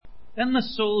Then the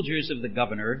soldiers of the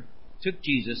governor took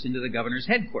Jesus into the governor's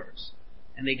headquarters,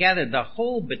 and they gathered the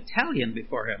whole battalion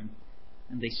before him,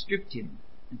 and they stripped him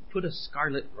and put a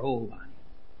scarlet robe on him,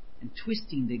 and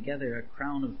twisting together a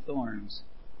crown of thorns,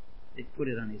 they put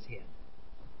it on his head,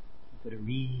 and put a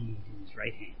reed in his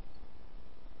right hand.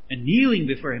 And kneeling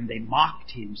before him, they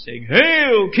mocked him, saying,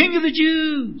 "Hail, King of the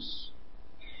Jews!"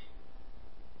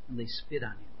 And they spit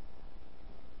on him,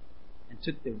 and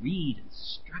took the reed and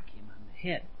struck him on the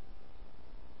head.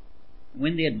 And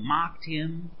when they had mocked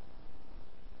him,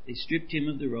 they stripped him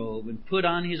of the robe and put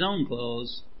on his own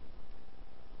clothes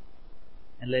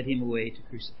and led him away to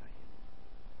crucify him.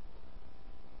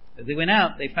 As they went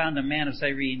out, they found a man of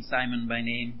Cyrene, Simon by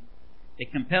name. They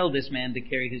compelled this man to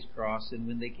carry his cross, and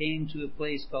when they came to a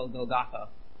place called Golgotha,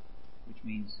 which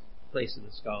means place of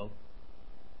the skull,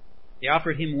 they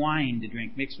offered him wine to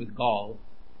drink mixed with gall,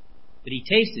 but he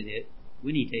tasted it.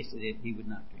 When he tasted it, he would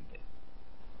not drink it.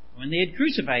 When they had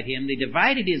crucified him, they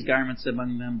divided his garments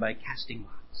among them by casting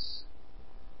lots.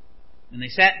 And they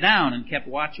sat down and kept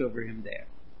watch over him there.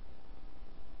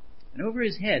 And over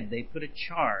his head they put a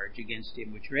charge against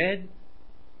him, which read,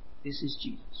 "This is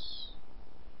Jesus,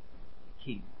 the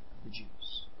King of the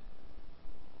Jews."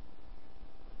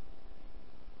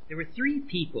 There were 3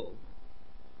 people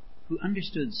who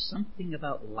understood something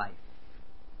about life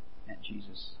at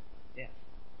Jesus' death,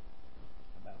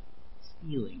 about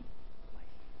stealing life.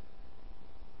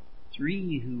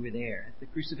 3 who were there at the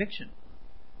crucifixion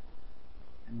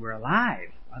and were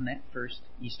alive on that first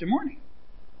Easter morning.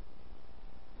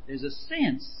 There's a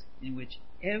sense in which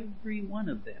every one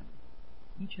of them,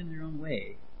 each in their own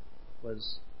way,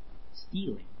 was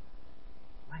stealing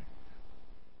life.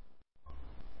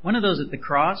 One of those at the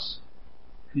cross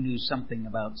who knew something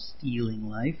about stealing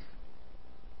life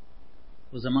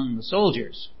was among the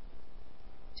soldiers.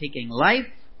 Taking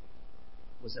life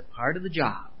was a part of the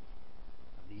job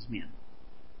of these men.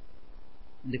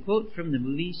 And to quote from the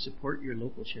movie Support Your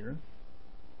Local Sheriff,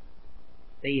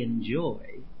 they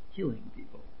enjoy killing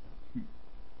people.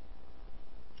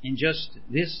 In just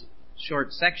this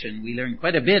short section, we learn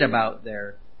quite a bit about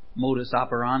their modus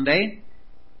operandi.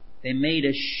 They made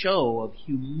a show of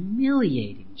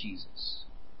humiliating Jesus.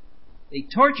 They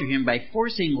torture him by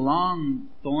forcing long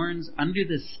thorns under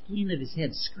the skin of his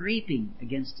head, scraping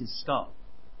against his skull.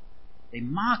 They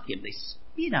mock him. They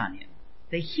spit on him.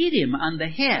 They hit him on the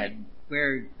head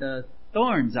where the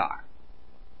thorns are.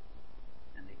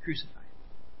 And they crucify him.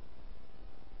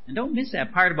 And don't miss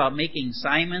that part about making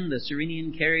Simon the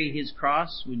Cyrenian carry his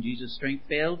cross when Jesus' strength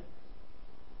failed.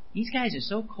 These guys are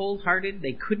so cold-hearted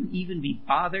they couldn't even be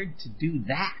bothered to do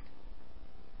that.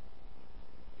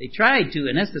 They tried to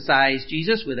anesthetize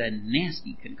Jesus with a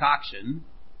nasty concoction.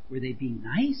 Were they being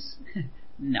nice?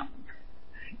 No.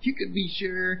 You could be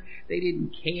sure they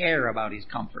didn't care about his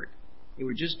comfort. They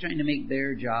were just trying to make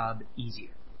their job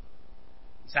easier.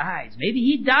 Besides, maybe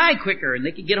he'd die quicker and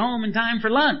they could get home in time for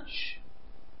lunch.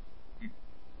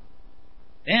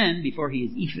 Then, before he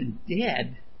is even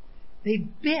dead, they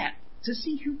bet to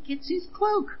see who gets his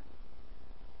cloak.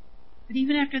 But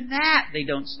even after that, they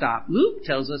don't stop. Luke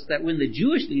tells us that when the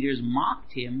Jewish leaders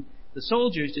mocked him, the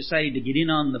soldiers decided to get in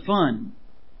on the fun.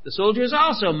 The soldiers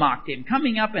also mocked him,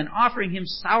 coming up and offering him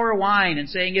sour wine and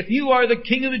saying, "If you are the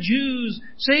King of the Jews,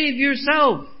 save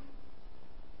yourself."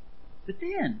 But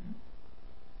then,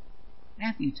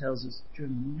 Matthew tells us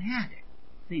dramatic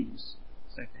things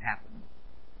start to happen.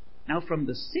 Now from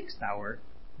the 6th hour,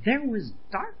 there was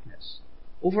darkness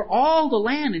over all the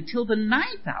land until the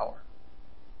 9th hour.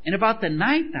 And about the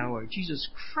 9th hour, Jesus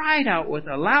cried out with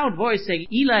a loud voice, saying,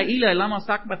 "Eli, Eli, lama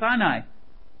sabachthani,"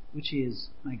 which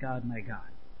is, my God,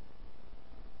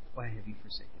 why have you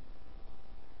forsaken me?"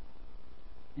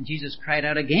 And Jesus cried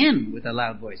out again with a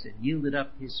loud voice and yielded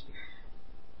up his spirit.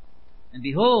 And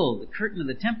behold, the curtain of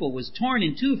the temple was torn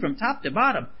in 2 from top to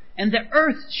bottom, and the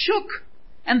earth shook,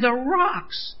 and the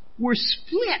rocks were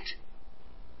split.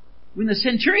 When the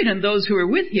centurion and those who were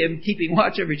with him, keeping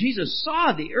watch over Jesus,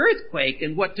 saw the earthquake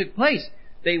and what took place,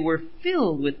 they were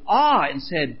filled with awe and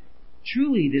said,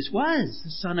 "Truly this was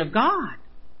the Son of God."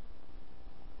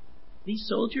 These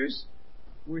soldiers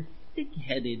were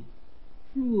thick-headed,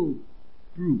 cruel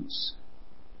brutes.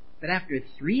 But after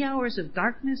 3 hours of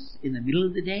darkness in the middle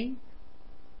of the day,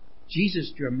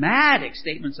 Jesus' dramatic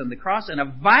statements on the cross, and a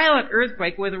violent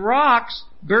earthquake with rocks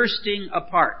bursting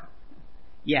apart.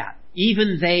 Yeah,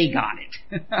 even they got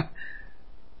it.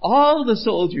 All the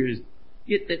soldiers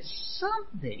get that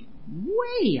something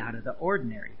way out of the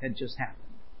ordinary had just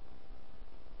happened.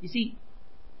 You see,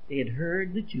 they had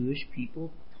heard the Jewish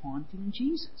people taunting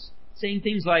Jesus, saying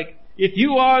things like, "If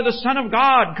you are the Son of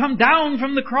God, come down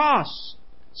from the cross."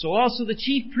 So also the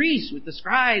chief priests with the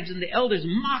scribes and the elders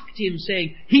mocked him,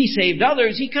 saying, "He saved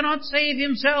others, he cannot save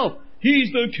himself.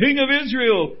 He's the King of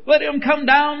Israel. Let him come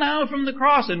down now from the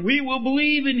cross, and we will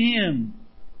believe in him.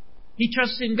 He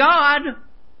trusts in God.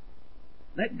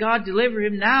 Let God deliver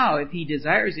him now if he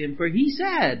desires him, for he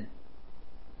said,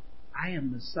 'I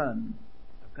am the Son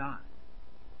of God.'"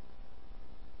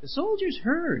 The soldiers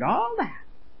heard all that.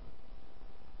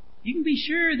 You can be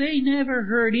sure they never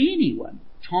heard anyone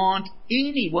taunt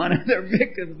any one of their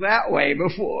victims that way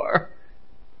before.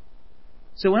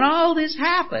 So when all this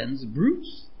happens,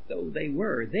 brutes though they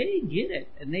were, they get it,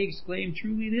 and they exclaim,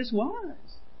 "Truly this was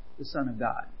the Son of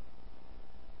God."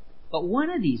 But one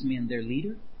of these men, their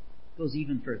leader, goes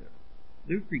even further.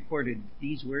 Luke recorded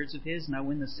these words of his. "Now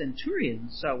when the centurion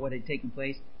saw what had taken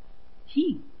place,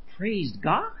 he praised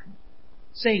God,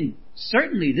 saying,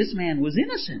 'Certainly this man was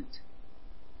innocent.'"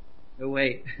 Oh,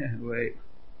 wait.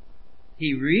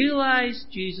 He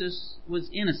realized Jesus was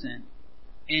innocent,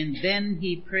 and then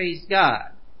he praised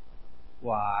God.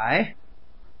 Why?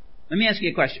 Let me ask you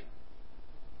a question.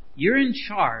 You're in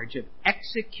charge of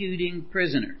executing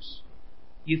prisoners.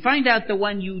 You find out the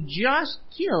one you just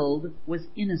killed was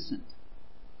innocent.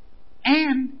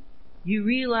 And you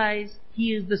realize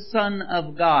he is the Son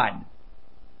of God.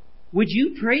 Would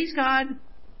you praise God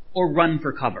or run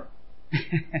for cover?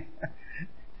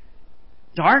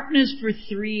 Darkness for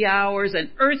 3 hours,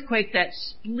 an earthquake that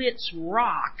splits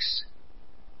rocks.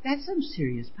 That's some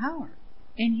serious power.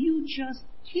 And you just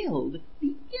killed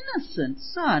the innocent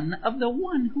son of the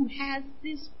one who has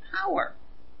this power.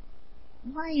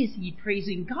 Why is he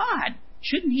praising God?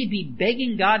 Shouldn't he be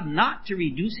begging God not to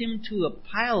reduce him to a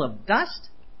pile of dust?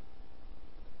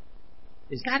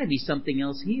 There's got to be something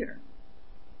else here.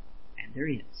 And there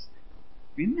is.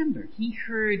 Remember, he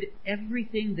heard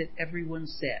everything that everyone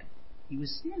said. He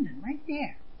was standing right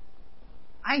there.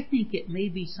 I think it may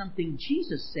be something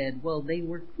Jesus said while they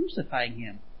were crucifying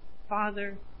him.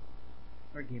 "Father,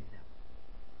 forgive them,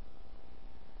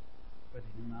 for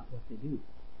they know not what they do."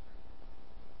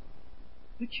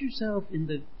 Put yourself in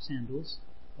the sandals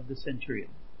of the centurion.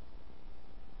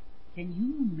 Can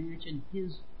you imagine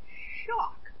his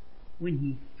shock when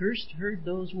he first heard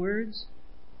those words?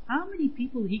 How many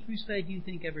people he crucified do you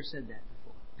think ever said that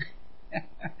before?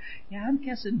 Yeah, I'm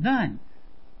guessing none.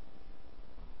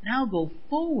 Now go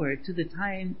forward to the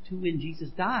time to when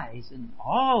Jesus dies and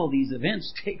all these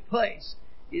events take place.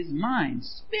 His mind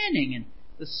spinning and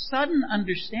the sudden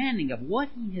understanding of what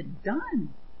he had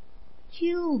done.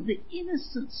 Killed the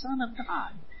innocent Son of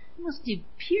God. It must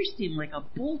have pierced him like a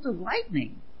bolt of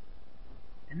lightning.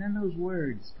 And then those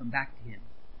words come back to him.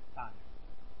 "Father,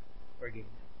 forgive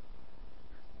them."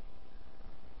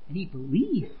 And he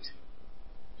believed.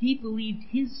 He believed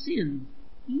his sin,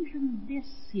 even this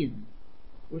sin,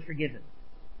 were forgiven.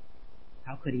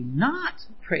 How could he not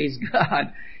praise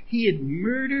God? He had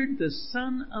murdered the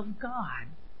Son of God,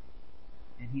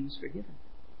 and he was forgiven.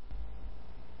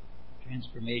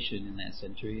 Transformation in that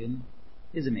centurion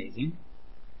is amazing.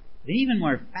 An even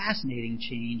more fascinating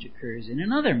change occurs in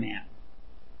another man.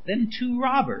 Then 2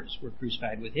 robbers were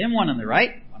crucified with him, one on the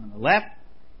right, one on the left,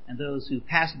 and those who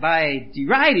passed by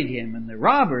derided him, and the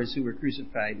robbers who were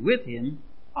crucified with him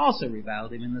also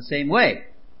reviled him in the same way.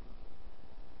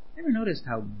 Ever noticed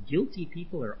how guilty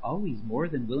people are always more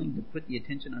than willing to put the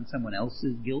attention on someone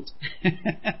else's guilt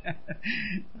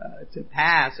to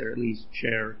pass or at least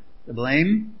share the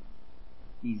blame?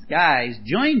 These guys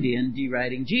joined in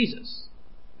deriding Jesus.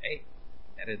 Hey,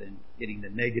 better than getting the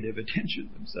negative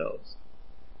attention themselves.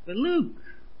 But Luke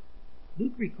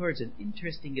records an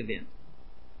interesting event.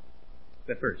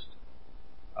 But first,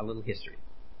 a little history.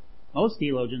 Most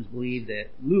theologians believe that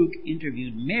Luke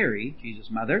interviewed Mary, Jesus'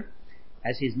 mother,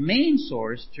 as his main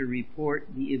source to report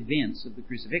the events of the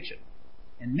crucifixion.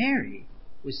 And Mary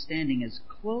was standing as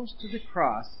close to the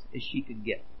cross as she could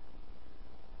get.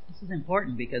 This is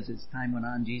important because as time went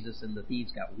on, Jesus and the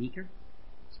thieves got weaker.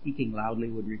 Speaking loudly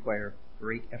would require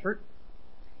great effort.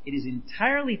 It is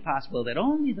entirely possible that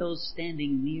only those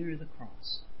standing near the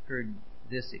cross heard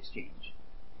this exchange.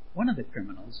 One of the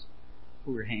criminals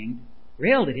who were hanged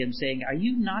railed at him, saying, "Are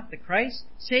you not the Christ?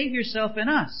 Save yourself and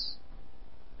us."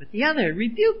 But the other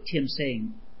rebuked him,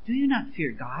 saying, "Do you not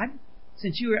fear God,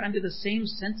 since you are under the same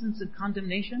sentence of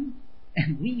condemnation?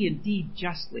 And we indeed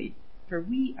justly, for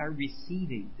we are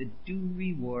receiving the due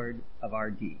reward of our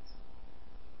deeds.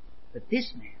 But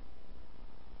this man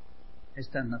has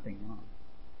done nothing wrong."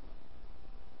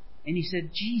 And he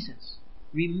said, "Jesus,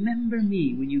 remember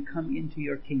me when you come into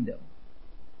your kingdom."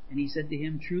 And he said to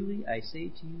him, "Truly I say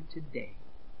to you today,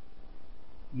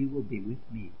 you will be with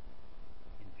me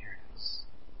in paradise."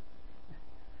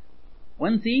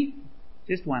 One thief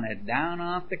Just wanted down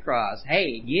off the cross.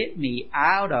 Hey, get me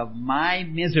out of my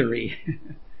misery.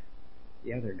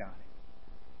 The other got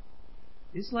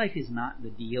it. This life is not the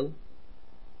deal.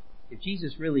 If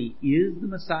Jesus really is the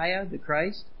Messiah, the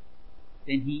Christ,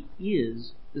 then He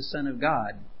is the Son of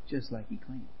God, just like He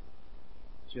claimed.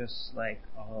 Just like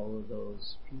all of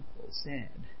those people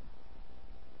said.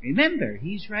 Remember,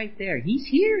 He's right there. He's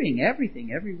hearing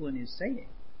everything everyone is saying.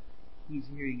 He's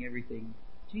hearing everything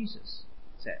Jesus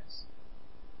says.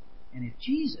 And if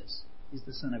Jesus is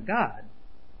the Son of God,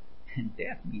 then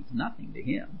death means nothing to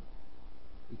Him.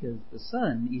 Because the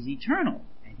Son is eternal,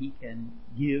 and He can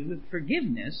give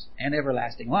forgiveness and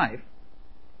everlasting life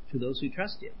to those who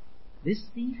trust Him. This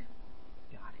thief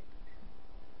got it.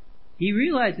 He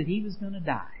realized that he was going to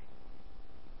die.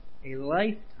 A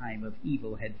lifetime of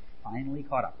evil had finally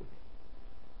caught up with him.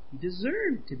 He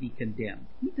deserved to be condemned.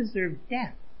 He deserved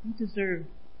death. He deserved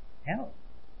hell.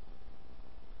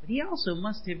 But he also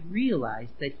must have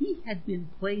realized that he had been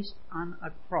placed on a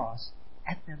cross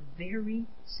at the very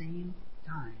same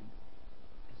time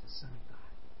as the Son of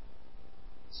God.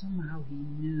 Somehow he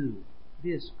knew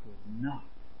this could not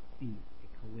be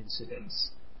a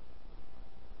coincidence.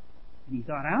 And he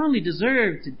thought, I only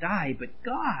deserve to die, but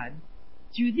God,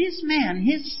 through this man,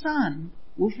 His Son,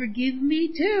 will forgive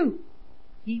me too.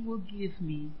 He will give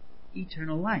me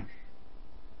eternal life.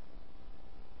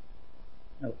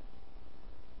 No.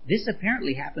 This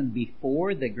apparently happened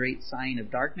before the great sign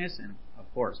of darkness, and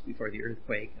of course before the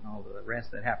earthquake and all the rest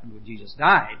that happened when Jesus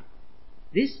died.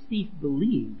 This thief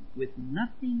believed with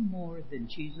nothing more than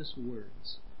Jesus'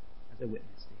 words as a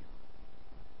witness to him.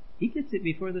 He gets it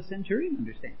before the centurion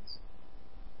understands.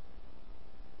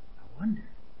 I wonder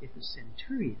if the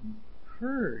centurion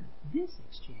heard this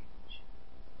exchange.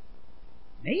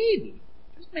 Maybe,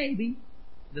 just maybe,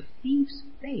 the thief's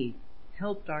faith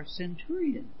helped our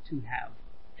centurion to have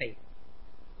faith.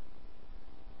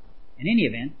 In any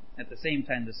event, at the same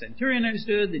time the centurion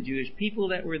understood, the Jewish people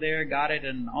that were there got it,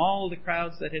 and all the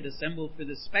crowds that had assembled for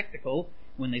this spectacle,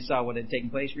 when they saw what had taken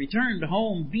place, returned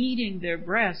home beating their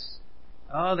breasts.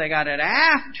 Oh, they got it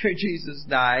after Jesus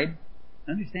died.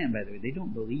 Understand, by the way, they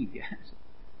don't believe yet.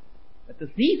 But the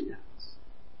thief does.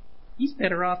 He's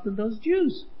better off than those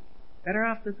Jews. Better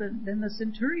off than the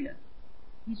centurion.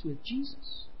 He's with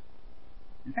Jesus.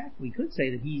 In fact, we could say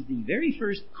that he's the very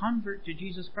first convert to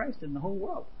Jesus Christ in the whole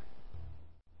world.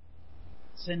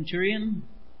 Centurion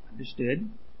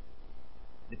understood.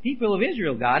 The people of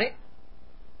Israel got it.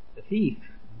 The thief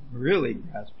really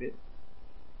grasped it.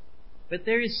 But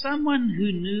there is someone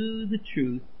who knew the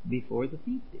truth before the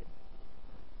thief did.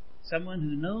 Someone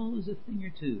who knows a thing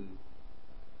or two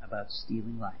about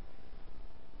stealing life.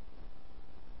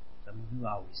 Someone who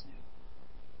always knew.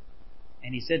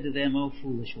 And he said to them, O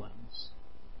foolish ones,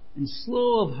 and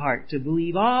slow of heart to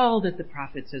believe all that the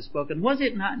prophets have spoken, was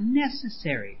it not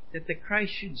necessary that the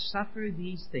Christ should suffer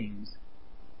these things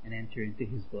and enter into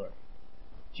His glory?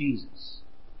 Jesus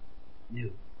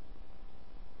knew.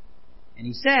 And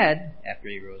He said, after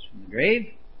He rose from the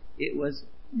grave, it was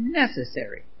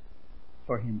necessary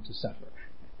for Him to suffer.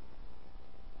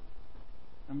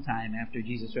 Sometime after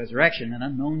Jesus' resurrection, an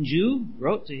unknown Jew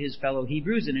wrote to his fellow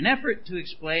Hebrews in an effort to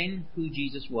explain who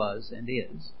Jesus was and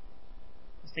is.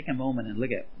 Let's take a moment and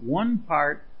look at one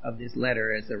part of this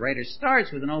letter as the writer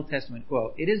starts with an Old Testament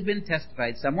quote. It has been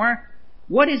testified somewhere,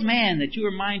 what is man that you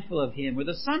are mindful of him, or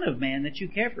the son of man that you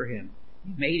care for him?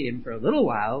 You made him for a little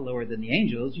while lower than the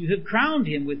angels. You have crowned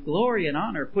him with glory and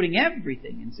honor, putting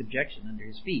everything in subjection under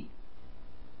his feet.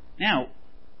 Now,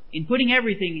 in putting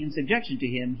everything in subjection to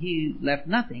him, he left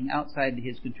nothing outside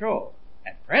his control.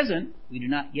 At present, we do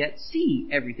not yet see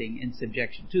everything in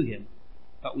subjection to him,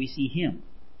 but we see him,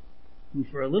 who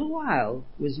for a little while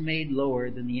was made lower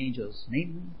than the angels,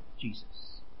 namely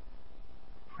Jesus,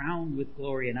 crowned with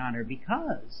glory and honor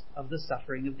because of the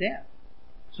suffering of death,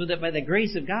 so that by the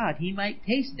grace of God he might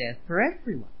taste death for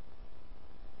everyone.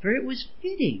 For it was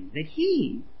fitting that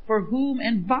he, for whom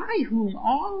and by whom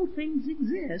all things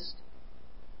exist,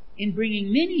 in bringing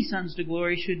many sons to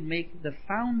glory, should make the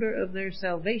founder of their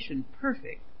salvation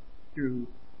perfect through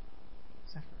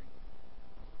suffering.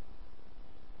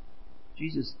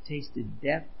 Jesus tasted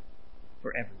death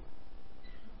for everyone.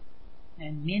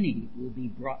 And many will be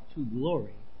brought to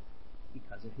glory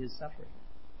because of His suffering.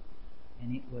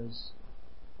 And it was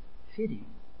fitting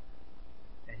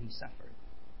that He suffered.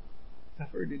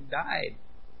 Suffered and died.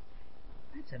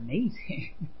 That's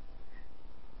amazing.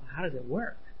 How does it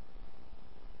work?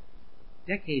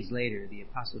 Decades later, the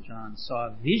Apostle John saw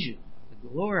a vision of the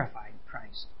glorified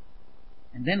Christ.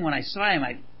 And then when I saw Him,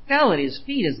 I fell at His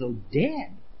feet as though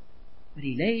dead. But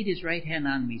He laid His right hand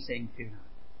on me, saying, Fear not.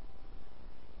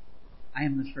 I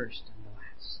am the first and the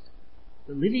last,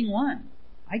 the living one.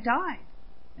 I died,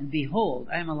 and behold,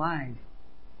 I am alive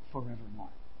forevermore.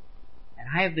 And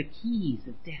I have the keys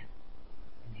of death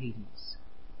and Hades.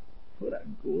 What a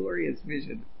glorious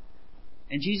vision.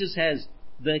 And Jesus has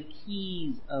the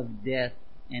keys of death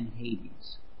and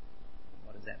Hades.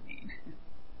 What does that mean?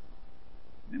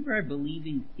 Remember our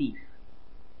believing thief.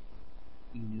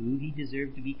 He knew he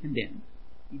deserved to be condemned.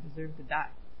 He deserved to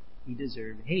die. He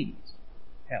deserved Hades,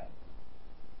 hell.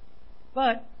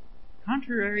 But,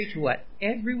 contrary to what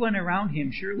everyone around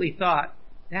him surely thought,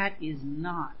 that is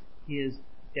not his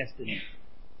destiny.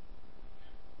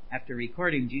 After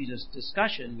recording Jesus'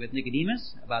 discussion with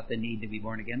Nicodemus about the need to be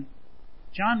born again,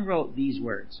 John wrote these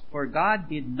words, "For God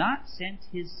did not send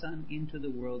his Son into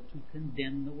the world to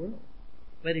condemn the world,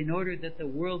 but in order that the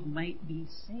world might be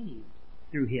saved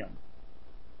through him."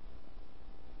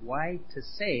 Why to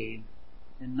save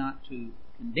and not to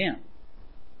condemn?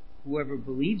 Whoever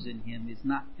believes in him is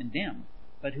not condemned,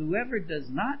 but whoever does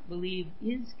not believe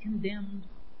is condemned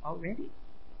already,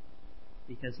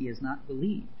 because he has not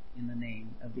believed in the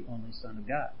name of the only Son of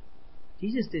God.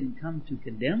 Jesus didn't come to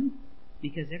condemn,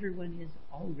 because everyone is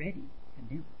already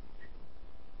condemned.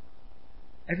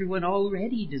 Everyone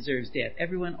already deserves death.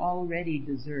 Everyone already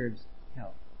deserves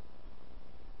hell.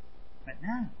 But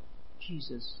now,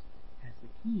 Jesus has the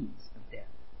keys of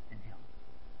death and hell.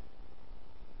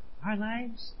 Our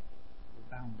lives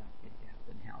are bound up in death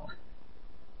and hell.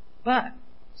 But,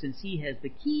 since he has the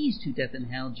keys to death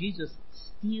and hell, Jesus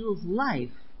steals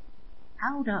life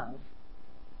out of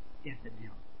death and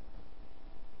hell.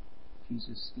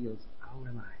 Jesus steals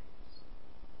our lives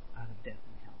out of death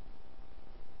and hell.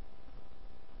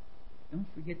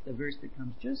 Don't forget the verse that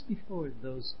comes just before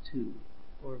those two.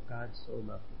 For God so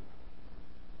loved the world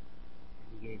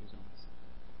that he gave his only Son,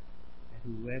 that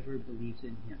whoever believes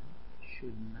in him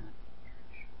should not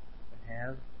perish, but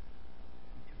have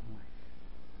eternal life.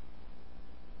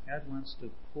 God wants to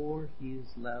pour his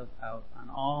love out on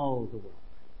all the world.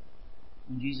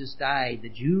 When Jesus died, the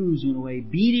Jews went away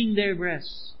beating their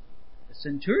breasts. The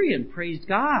centurion praised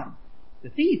God. The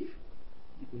thief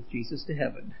went with Jesus to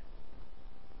heaven.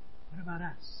 What about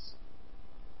us?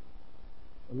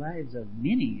 The lives of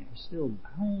many are still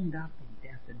bound up in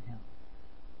death and hell.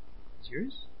 Is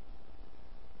yours?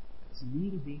 Doesn't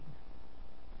need to be.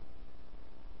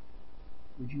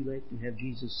 Would you like to have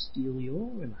Jesus steal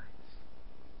your life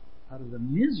out of the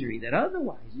misery that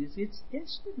otherwise is its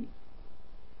destiny?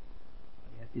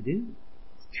 All you have to do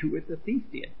is do what the thief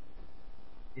did.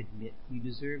 Admit you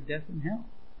deserve death and hell.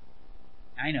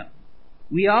 I know.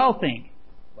 We all think,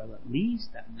 well, at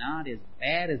least I'm not as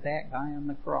bad as that guy on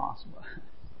the cross was.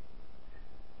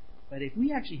 But if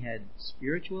we actually had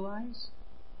spiritual eyes,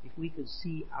 if we could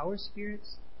see our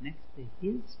spirits next to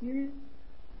his spirit,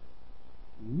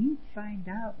 we'd find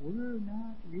out we're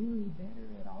not really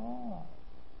better at all.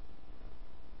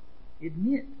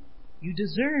 Admit you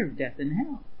deserve death and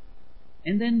hell.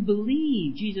 And then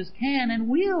believe Jesus can and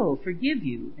will forgive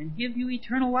you and give you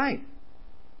eternal life.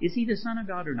 Is he the Son of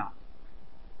God or not?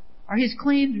 Are his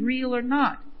claims real or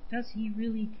not? Does he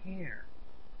really care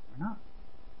or not?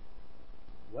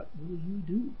 What will you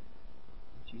do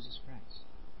with Jesus Christ?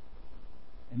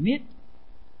 Admit,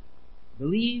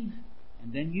 believe,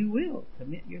 and then you will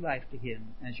commit your life to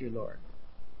him as your Lord.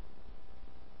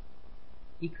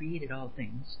 He created all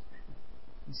things.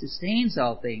 He sustains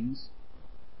all things.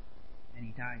 And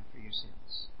he died for your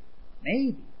sins.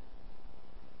 Maybe,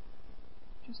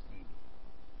 just maybe,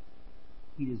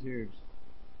 he deserves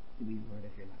to be Lord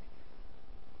of your life.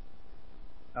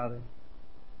 Father,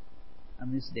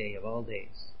 on this day of all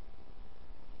days,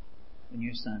 when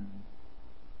your Son,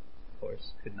 of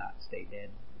course, could not stay dead,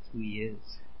 it's who he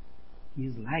is. He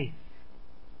is life.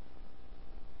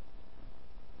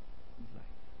 He's life.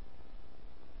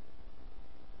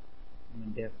 And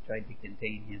when death tried to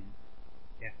contain him,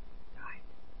 death died.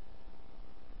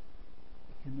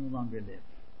 He can no longer live.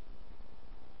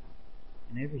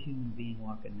 And every human being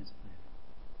walking this planet,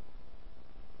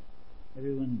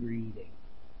 everyone breathing,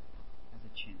 has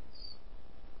a chance.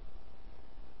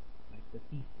 Like the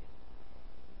thief did.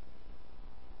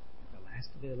 At the last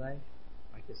of their life,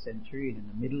 like the centurion in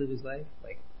the middle of his life,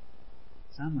 like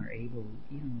some are able,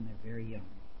 even when they're very young,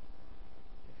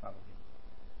 to follow him.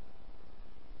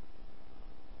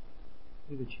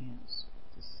 We have a chance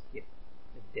to skip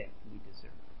the death we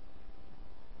deserve.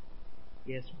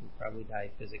 Yes, we'll probably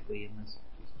die physically unless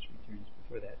Jesus returns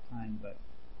before that time, but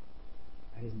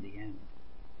that isn't the end.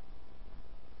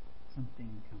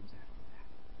 Something comes after that.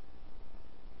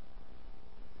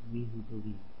 We who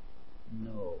believe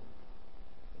know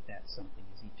that something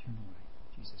is eternal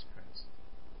life, Jesus Christ,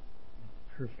 the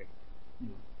perfect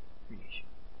new creation.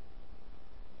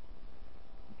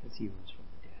 Because he rose from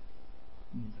the dead.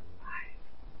 He is alive.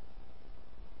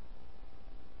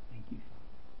 Thank you,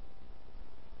 Father.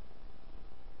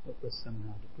 Help us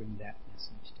somehow to bring that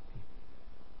message to people.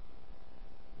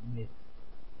 Admit,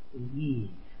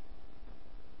 believe,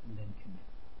 and then commit.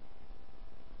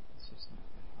 It's just not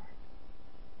that hard.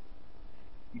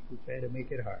 People try to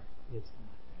make it hard. It's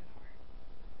not that hard.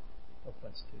 Help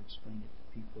us to explain it to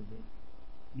people that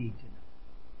need to know.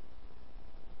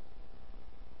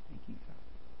 Thank you, Father.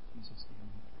 In Jesus'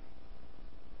 name.